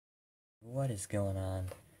What is going on?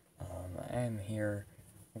 I am here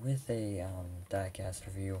with a diecast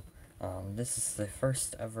review. This is the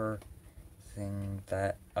first ever thing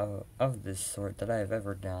that of this sort that I've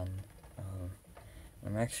ever done.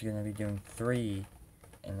 I'm actually going to be doing 3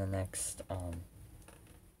 in the next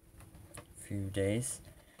few days.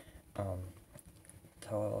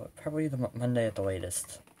 Till probably the Monday at the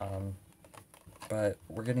latest. But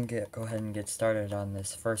we're gonna go ahead and get started on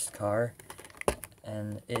this first car,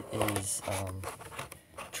 and it is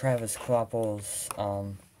Travis Kvapil's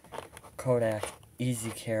Kodak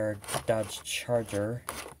EasyCare Dodge Charger.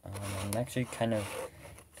 I'm actually kind of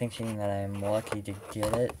thinking that I'm lucky to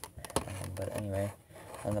get it, but anyway,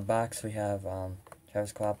 on the box we have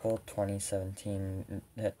Travis Kvapil 2017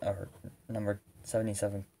 or number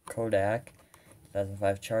 77 Kodak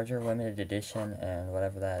 2005 Charger limited edition, and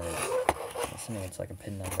whatever that is. I'm assuming it's like a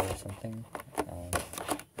pin number or something.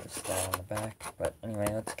 There's that on the back. But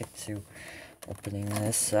anyway, let's get to opening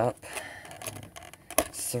this up.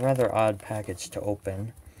 It's a rather odd package to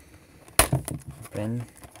open. Considering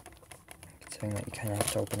that you kind of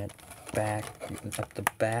have to open it up the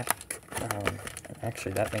back. And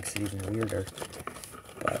actually, that makes it even weirder.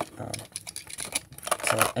 But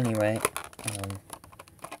so anyway,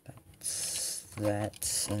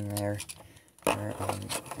 that's in there.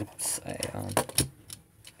 Oops,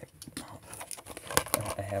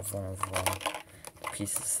 I have one of the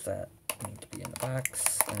pieces that need to be in the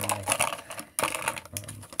box, and then I have,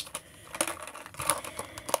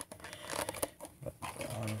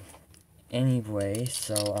 anyway,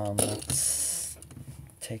 so, let's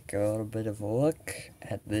take a little bit of a look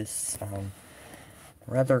at this,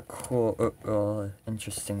 rather cool,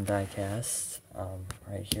 interesting diecast,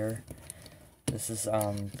 right here. This is,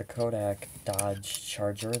 the Kodak Dodge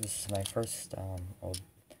Charger. This is my first, old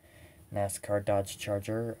NASCAR Dodge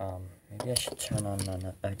Charger. Maybe I should turn on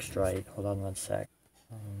an extra light. Hold on one sec.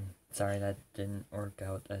 Sorry, that didn't work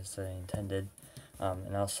out as I intended.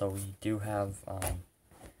 And also, we do have,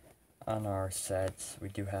 on our sets, we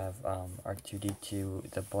do have,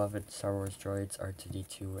 R2-D2, the beloved Star Wars droids,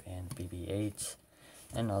 R2-D2 and BB-8.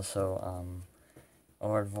 And also,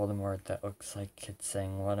 Lord Voldemort that looks like it's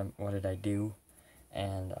saying, what did I do?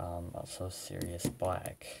 And, also Sirius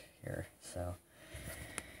Black here, so.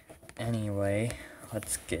 Anyway,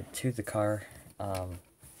 let's get to the car.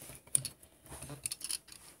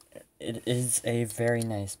 It is a very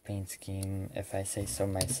nice paint scheme, if I say so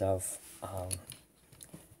myself.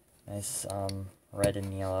 Nice, red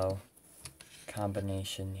and yellow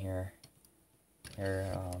combination here.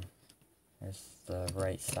 Here, there's the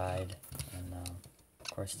right side, and, of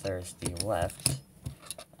course, there's the left.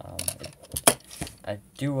 I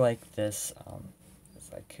do like this,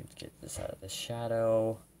 if I could get this out of the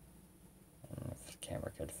shadow, and if the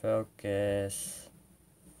camera could focus,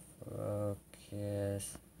 the camera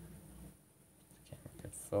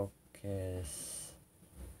could focus,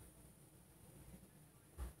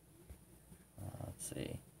 let's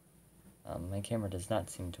see, my camera does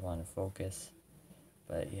not seem to want to focus,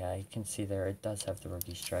 but yeah, you can see there, it does have the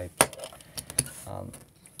rookie stripe,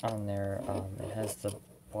 on there. It has the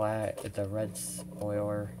red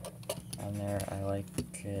spoiler on there. I like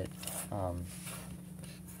it.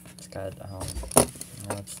 It's got, now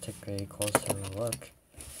let's take a closer look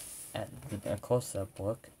at a close-up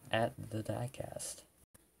look at the diecast.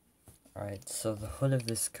 Alright, so the hood of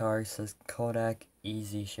this car says Kodak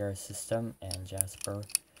EasyCare System and Jasper.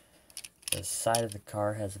 The side of the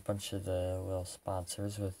car has a bunch of the little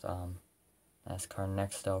sponsors with NASCAR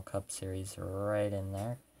Nextel Cup Series right in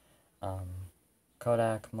there.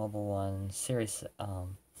 Kodak, Mobile One, Series,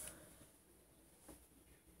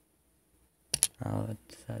 what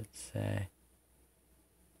does that say?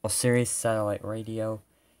 Well, Series Satellite Radio,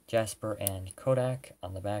 Jasper, and Kodak.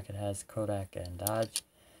 On the back it has Kodak and Dodge.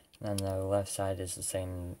 And then the left side is the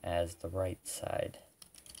same as the right side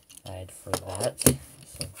for that.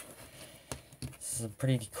 So, this is a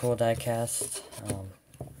pretty cool diecast.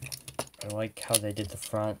 I like how they did the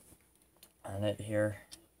front on it here.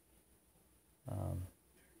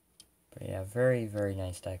 But yeah, very, very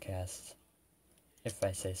nice diecast, if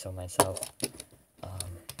I say so myself.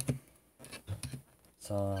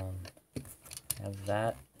 I have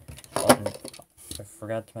that. I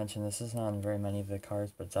forgot to mention, this isn't on very many of the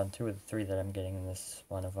cars, but it's on 2 of the 3 that I'm getting, and this is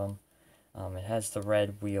one of them. It has the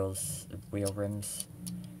red wheel rims.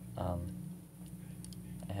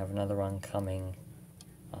 I have another one coming,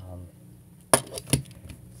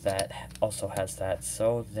 that also has that.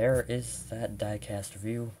 So there is that diecast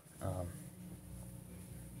review.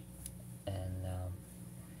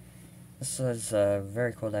 This was a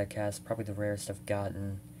very cool diecast, probably the rarest I've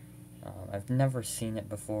gotten. I've never seen it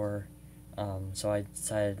before. So I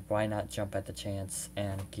decided why not jump at the chance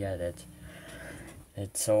and get it.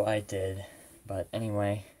 So I did. But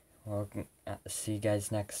anyway, well, see you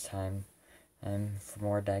guys next time, and for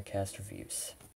more Diecast reviews.